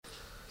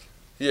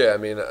Yeah, I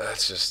mean,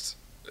 it's just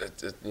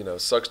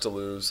sucks to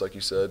lose, like you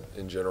said,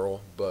 in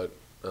general, but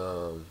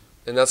and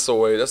that's the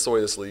way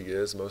this league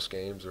is. Most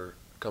games are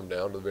come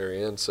down to the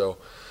very end, so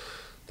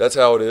that's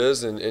how it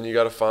is, and you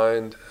got to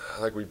find,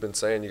 like we've been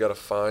saying, you got to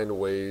find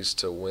ways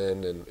to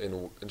win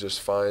and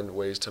just find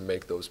ways to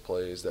make those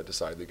plays that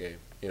decide the game.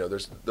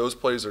 There's those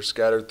plays are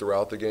scattered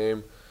throughout the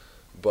game,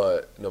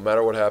 but no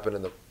matter what happened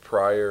in the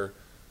prior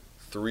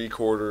 3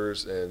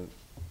 quarters and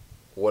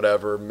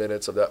whatever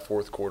minutes of that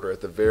fourth quarter,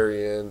 at the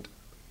very end,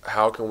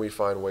 how can we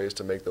find ways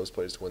to make those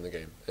plays to win the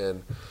game?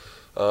 And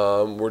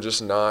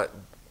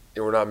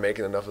we're not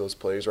making enough of those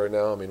plays right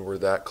now. I mean, we're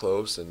that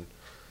close, and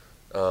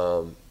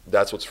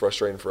that's what's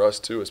frustrating for us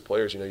too as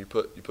players. You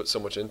put so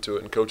much into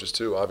it, and coaches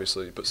too.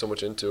 Obviously, you put so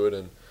much into it,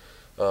 and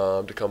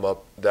to come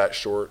up that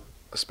short,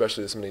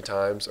 especially this many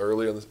times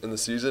early in the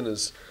season,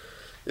 is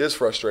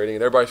frustrating,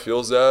 and everybody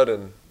feels that.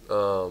 And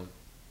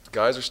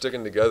guys are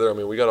sticking together. I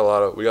mean, we got a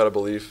lot of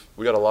belief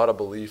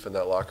in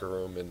that locker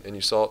room, and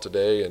you saw it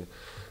today. And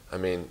I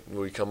mean,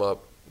 we come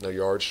up a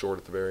yard short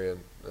at the very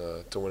end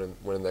to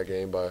winning that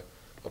game by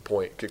a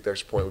point. Kick the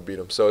extra point would beat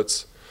them. So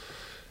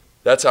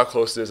that's how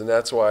close it is, and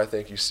that's why I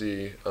think you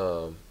see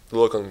the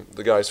look on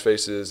the guys'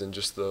 faces and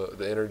just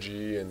the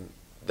energy, and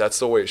that's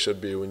the way it should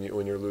be when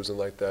you're losing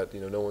like that.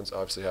 No one's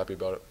obviously happy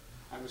about it.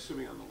 I'm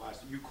assuming on the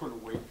last, you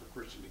couldn't wait for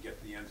Christian to get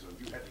to the end zone.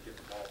 You had to get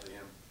the ball to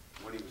him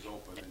when he was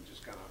open, and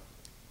just kind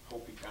of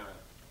hope he kind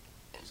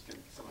of just can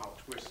somehow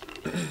twist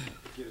through,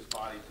 get his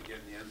body to get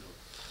in the end zone.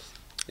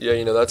 Yeah,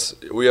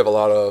 we have a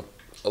lot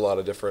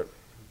of different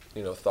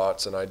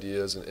thoughts and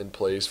ideas in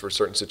place for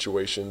certain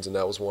situations, and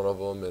that was one of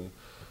them.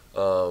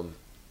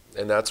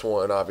 And that's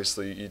one.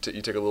 Obviously, you take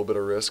a little bit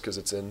of risk because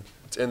it's in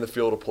the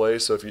field of play.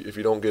 So if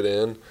you don't get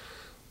in,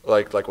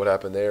 like what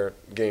happened there,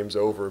 game's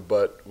over.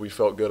 But we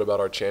felt good about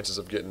our chances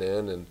of getting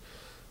in, and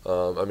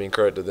I mean,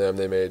 credit to them.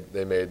 They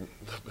made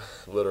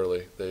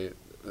literally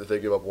if they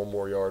give up one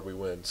more yard, we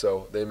win.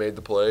 So they made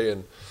the play,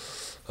 and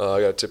I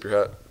got to tip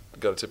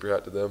your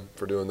hat to them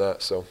for doing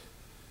that. So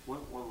one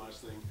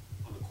last thing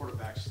on the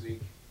quarterback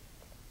sneak.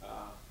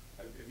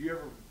 Have you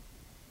ever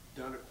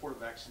done a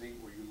quarterback sneak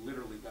where you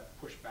literally got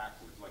pushed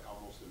backwards like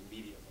almost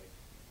immediately?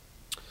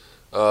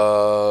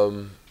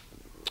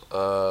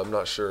 I'm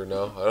not sure.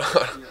 No,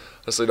 I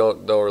honestly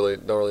don't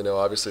really know.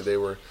 Obviously, they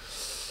were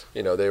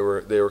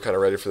kind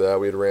of ready for that.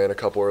 We had ran a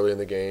couple early in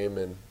the game,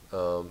 and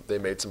they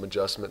made some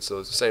adjustments. So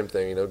it's the same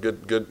thing.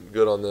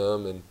 Good on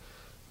them. And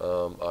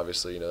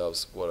obviously, that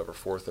was whatever,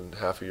 4th and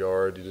half a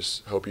yard. You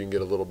just hope you can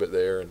get a little bit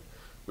there, and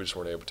we just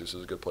weren't able to. So it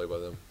was a good play by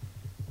them.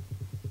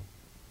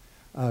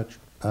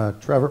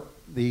 Trevor,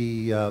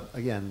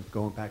 again,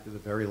 going back to the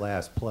very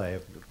last play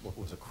of what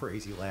was a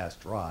crazy last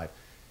drive,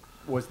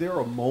 was there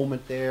a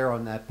moment there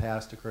on that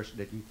pass to Christian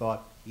that you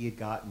thought he had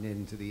gotten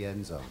into the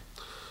end zone?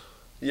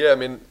 Yeah, I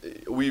mean,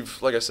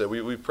 like I said,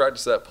 we've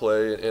practiced that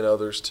play and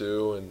others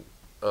too, and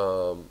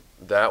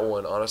that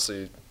one,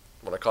 honestly,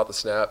 when I caught the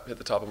snap, hit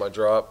the top of my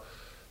drop,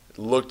 it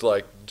looked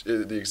like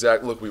the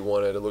exact look we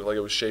wanted. It looked like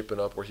it was shaping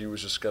up where he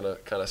was just going to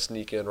kind of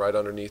sneak in right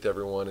underneath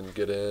everyone and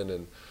get in,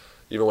 and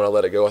even when I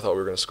let it go, I thought we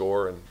were going to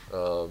score. And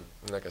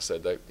like I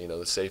said,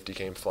 the safety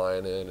came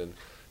flying in and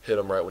hit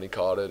him right when he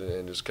caught it,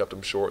 and just kept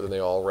him short. Then they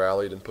all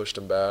rallied and pushed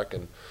him back,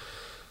 and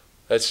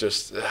it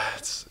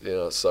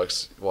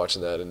sucks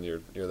watching that, and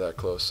you're that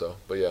close. So,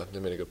 but yeah, they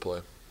made a good play.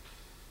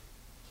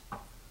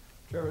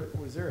 Trevor,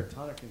 was there a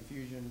ton of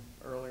confusion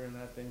earlier in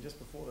that thing, just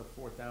before the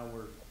 4th down,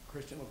 where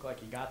Christian looked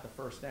like he got the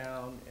first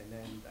down, and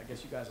then I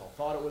guess you guys all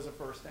thought it was a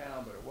first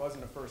down, but it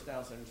wasn't a first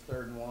down, so it was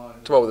 3rd and 1.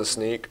 Talk about with the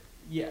sneak.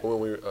 Yeah. When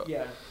we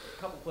a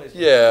couple plays.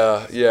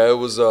 Yeah, it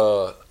was.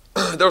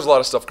 There was a lot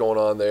of stuff going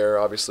on there.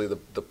 Obviously, the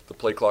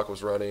play clock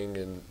was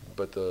running,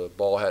 but the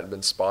ball hadn't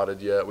been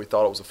spotted yet. We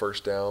thought it was a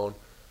first down,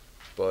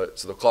 so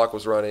the clock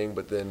was running,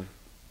 but then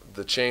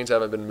the chains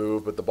haven't been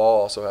moved, but the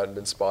ball also hadn't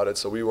been spotted,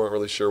 so we weren't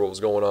really sure what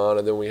was going on.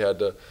 And then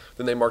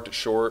then they marked it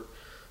short,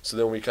 so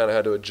then we kind of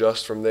had to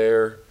adjust from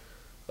there.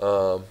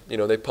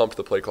 They pumped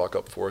the play clock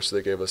up for us, so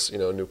they gave us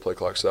a new play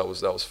clock, so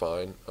that was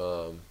fine.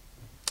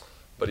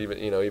 But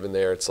even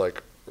there, it's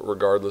like,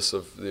 regardless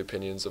of the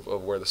opinions of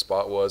where the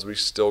spot was, we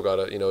still got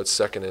to, it's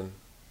 2nd in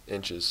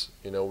inches.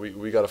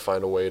 We got to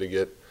find a way to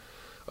get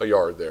a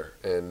yard there.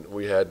 And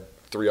we had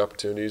 3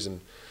 opportunities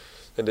and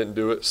didn't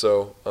do it.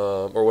 So,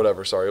 or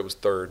whatever, sorry, it was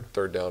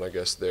third down, I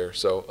guess, there.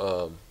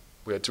 So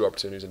we had 2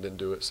 opportunities and didn't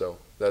do it. So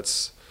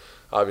that's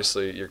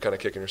obviously, you're kind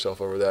of kicking yourself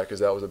over that, because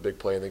that was a big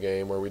play in the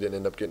game where we didn't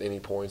end up getting any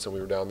points, and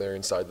we were down there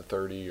inside the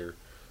 30 or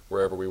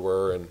wherever we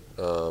were. And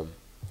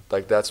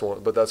that's one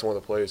of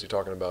the plays you're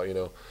talking about,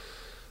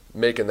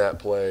 making that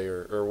play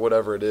or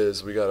whatever it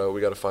is. We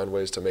gotta find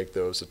ways to make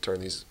those, to turn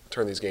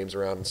these games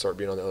around and start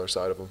being on the other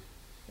side of them.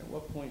 At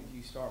what point do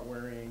you start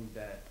worrying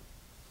that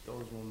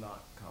those will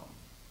not come,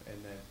 and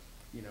that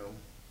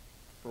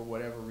for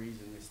whatever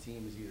reason this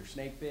team is either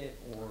snake bit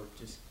or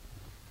just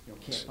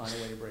can't find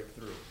a way to break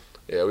through?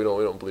 Yeah, we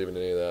don't believe in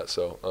any of that.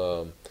 So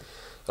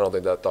I don't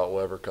think that thought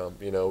will ever come.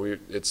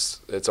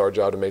 It's our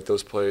job to make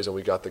those plays, and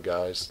we got the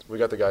guys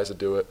to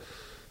do it.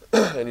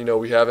 And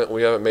we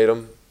haven't made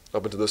them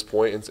up until this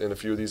point in a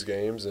few of these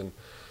games, and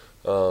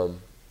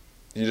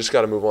you just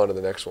got to move on to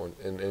the next one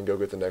and go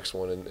get the next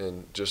one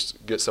and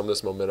just get some of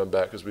this momentum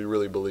back, because we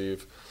really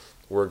believe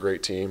we're a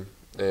great team,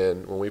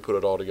 and when we put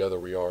it all together,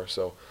 we are.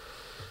 So,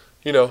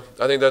 I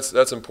think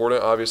that's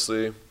important.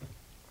 Obviously,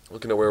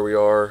 looking at where we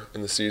are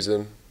in the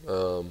season,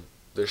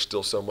 there's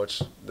still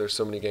there's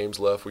so many games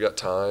left. We got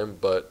time,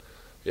 but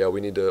yeah,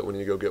 we need to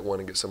go get one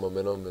and get some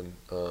momentum,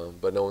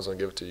 and but no one's gonna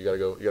give it to you.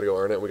 You gotta go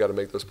earn it. We got to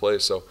make those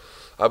plays. So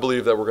I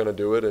believe that we're gonna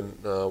do it,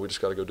 and we just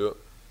got to go do it.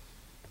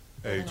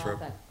 Hey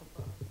Trevor.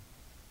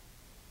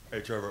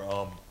 Hey Trevor.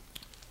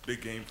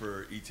 Big game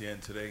for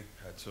ETN today.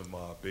 Had some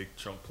big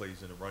chunk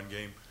plays in the run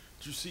game.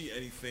 Did you see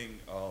anything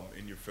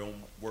in your film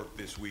work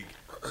this week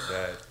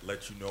that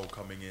let you know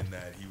coming in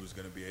that he was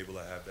going to be able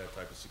to have that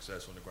type of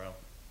success on the ground?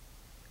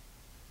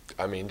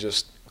 I mean,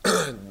 just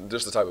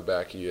the type of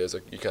back he is.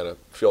 You kind of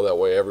feel that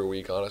way every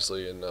week,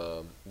 honestly. And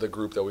the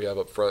group that we have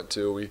up front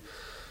too.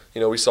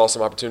 We saw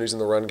some opportunities in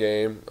the run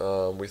game.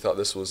 We thought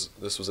this was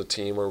a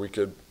team where we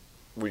could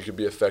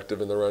be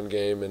effective in the run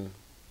game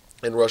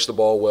and rush the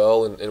ball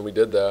well, and we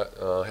did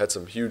that. Had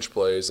some huge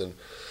plays, and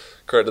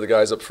credit to the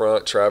guys up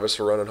front, Travis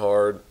for running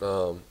hard,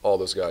 all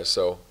those guys.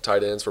 So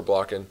tight ends for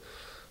blocking.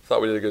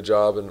 Thought we did a good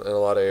job in a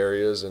lot of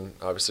areas, and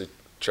obviously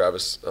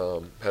Travis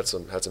had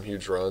some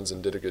huge runs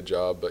and did a good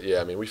job. But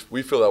yeah, I mean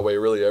we feel that way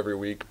really every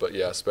week. But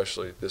yeah,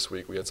 especially this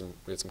week we had some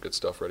good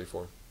stuff ready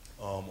for him.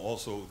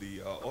 Also,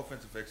 the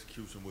offensive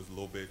execution was a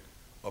little bit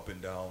up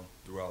and down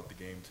throughout the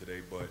game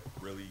today, but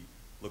really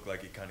looked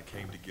like it kind of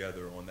came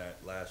together on that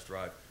last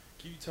drive.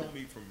 Can you tell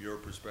me from your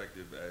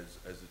perspective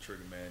as the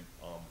trigger man,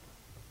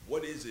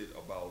 what is it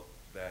about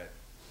that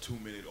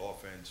 2-minute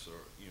offense, or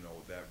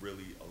that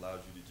really allows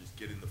you to just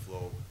get in the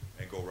flow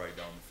and go right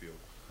down the field?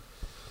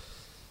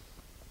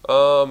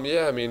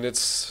 Yeah, I mean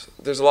there's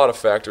a lot of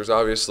factors.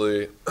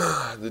 Obviously,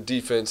 the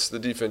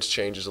defense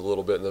changes a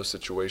little bit in those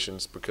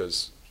situations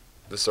because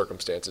the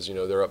circumstances.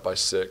 They're up by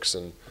 6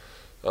 and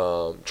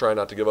trying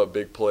not to give up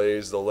big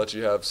plays. They'll let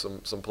you have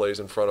some plays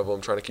in front of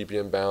them, trying to keep you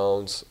in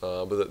bounds,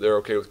 but they're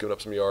okay with giving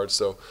up some yards.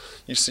 So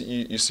you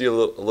see a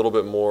little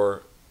bit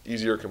more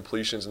easier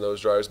completions in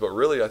those drives. But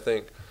really, I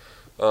think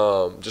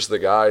just the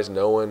guys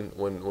knowing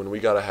when we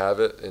got to have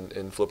it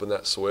and flipping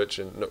that switch,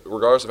 and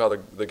regardless of how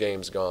the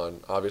game's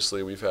gone.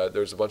 Obviously,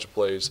 there's a bunch of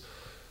plays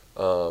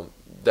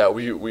that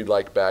we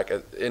like back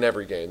in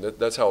every game.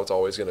 That's how it's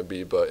always going to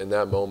be. But in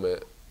that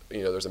moment,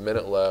 there's a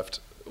minute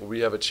left.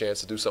 We have a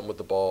chance to do something with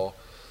the ball.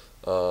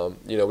 We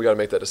got to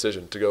make that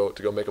decision to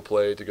go make a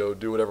play, to go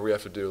do whatever we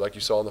have to do. Like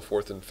you saw in the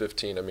 4th and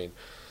 15. I mean,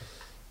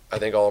 I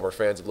think all of our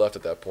fans have left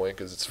at that point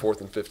because it's 4th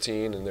and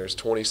 15 and there's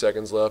 20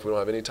 seconds left. We don't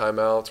have any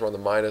timeouts. We're on the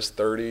minus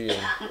 30,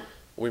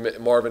 and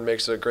Marvin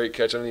makes a great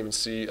catch. I don't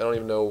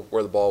even know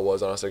where the ball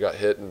was. Honestly, I got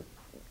hit and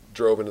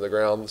drove into the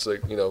ground. So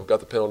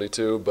got the penalty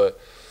too, but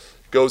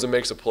goes and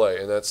makes a play.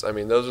 And those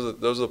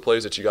are the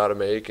plays that you got to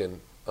make. And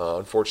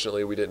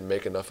unfortunately, we didn't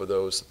make enough of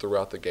those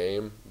throughout the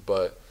game.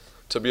 But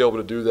to be able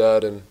to do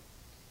that, and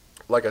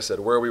like I said,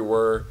 where we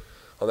were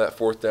on that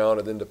 4th down,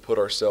 and then to put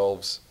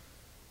ourselves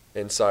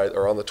inside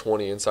or on the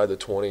 20, inside the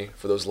 20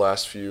 for those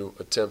last few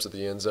attempts at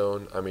the end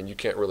zone. I mean, you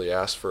can't really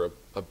ask for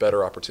a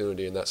better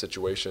opportunity in that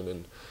situation,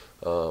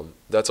 and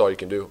that's all you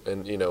can do.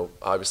 And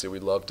obviously,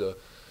 we'd love to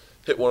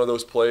hit one of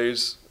those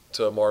plays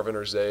to Marvin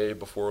or Zay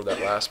before that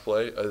last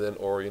play, and then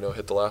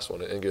hit the last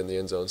one and get in the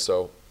end zone.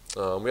 So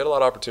we had a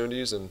lot of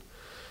opportunities, and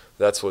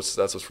that's what's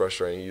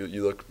frustrating.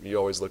 You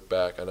always look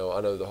back. I know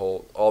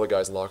all the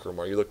guys in the locker room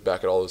are. You look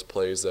back at all those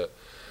plays that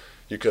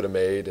you could have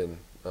made, and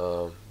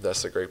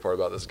that's the great part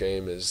about this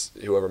game is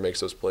whoever makes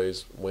those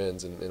plays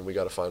wins, and we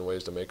got to find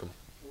ways to make them.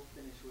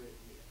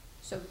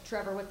 So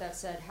Trevor, with that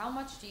said, how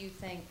much do you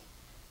think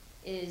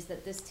is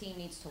that this team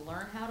needs to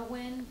learn how to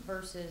win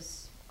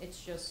versus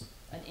it's just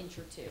an inch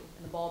or two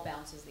and the ball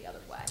bounces the other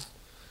way?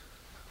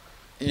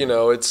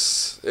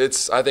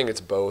 I think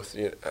it's both.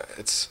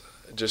 It's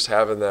just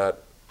having that.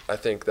 I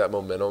think that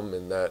momentum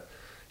and that.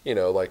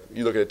 Like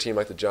you look at a team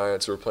like the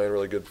Giants who are playing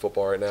really good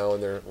football right now,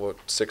 and they're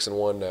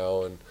 6-1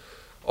 now, and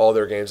all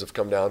their games have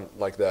come down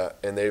like that,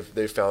 and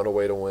they've found a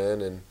way to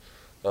win,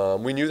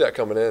 and we knew that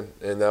coming in,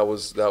 and that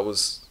was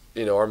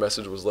our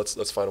message was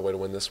let's find a way to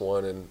win this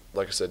one, and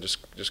like I said,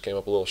 just came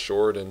up a little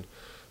short, and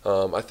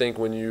I think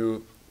when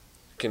you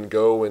can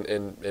go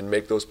and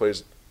make those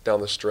plays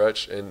down the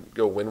stretch and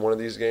go win one of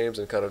these games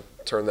and kind of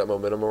turn that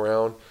momentum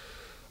around,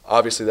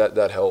 obviously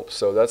that helps.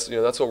 So that's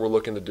what we're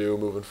looking to do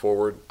moving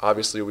forward.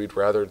 Obviously, we'd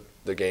rather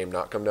the game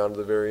not come down to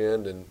the very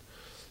end and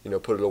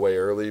put it away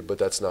early, but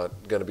that's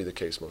not going to be the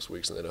case most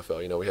weeks in the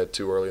NFL. We had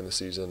 2 early in the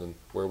season and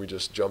where we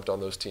just jumped on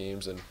those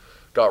teams and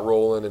got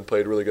rolling and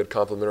played really good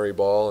complementary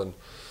ball and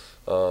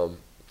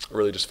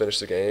really just finished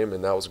the game,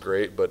 and that was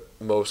great. But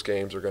most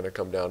games are going to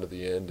come down to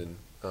the end, and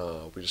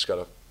we just got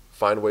to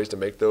find ways to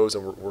make those,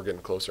 and we're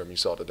getting closer. I mean, you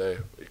saw it today,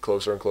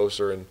 closer and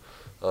closer, and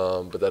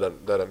but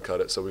that doesn't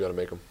cut it, so we got to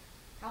make them.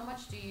 How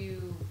much do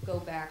you go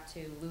back to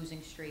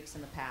losing streaks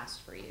in the past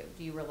for you?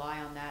 Do you rely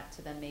on that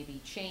to then maybe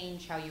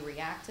change how you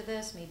react to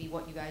this, maybe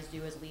what you guys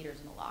do as leaders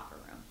in the locker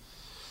room?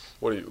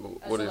 What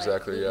So,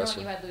 exactly are you when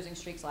asking? you had losing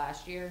streaks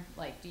last year,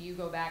 like, do you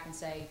go back and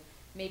say,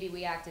 maybe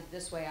we acted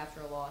this way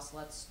after a loss,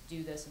 let's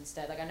do this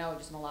instead? Like, I know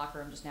just in the locker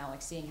room just now,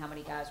 like, seeing how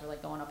many guys were,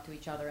 like, going up to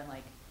each other and,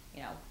 like,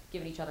 you know,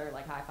 giving each other,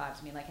 like, high fives,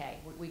 I mean, like, hey,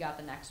 we got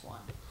the next one.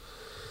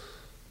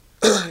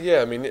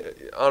 Yeah, I mean,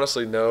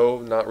 honestly, no,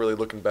 not really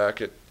looking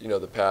back at, you know,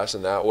 the past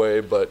in that way,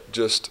 but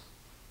just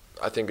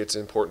I think it's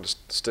important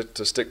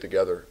to stick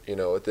together. You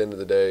know, at the end of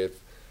the day,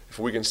 if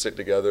we can stick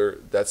together,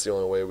 that's the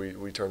only way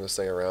we turn this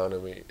thing around,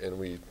 and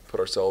we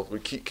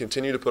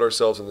continue to put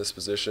ourselves in this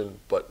position,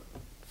 but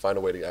find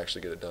a way to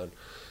actually get it done.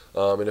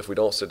 And if we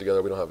don't stick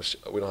together, we don't have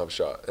a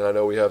shot. And I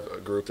know we have a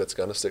group that's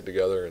going to stick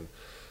together,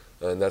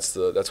 and that's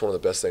one of the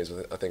best things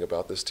I think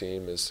about this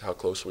team is how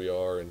close we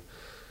are. And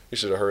you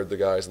should have heard the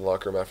guys in the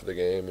locker room after the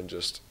game, and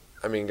just,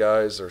 I mean,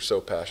 guys are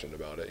so passionate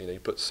about it. You know, you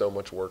put so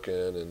much work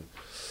in, and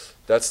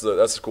that's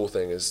the cool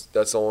thing is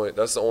that's the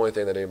only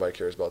thing that anybody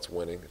cares about is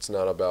winning. It's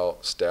not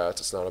about stats.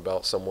 It's not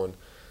about someone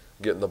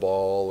getting the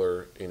ball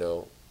or, you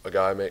know, a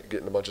guy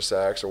getting a bunch of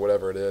sacks or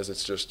whatever it is.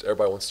 It's just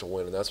everybody wants to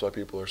win, and that's why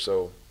people are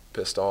so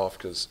pissed off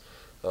because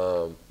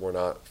we're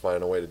not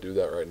finding a way to do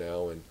that right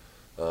now. And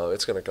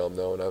it's going to come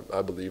though, and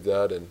I believe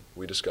that, and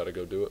we just got to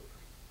go do it.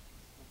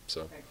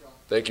 So,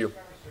 thank you.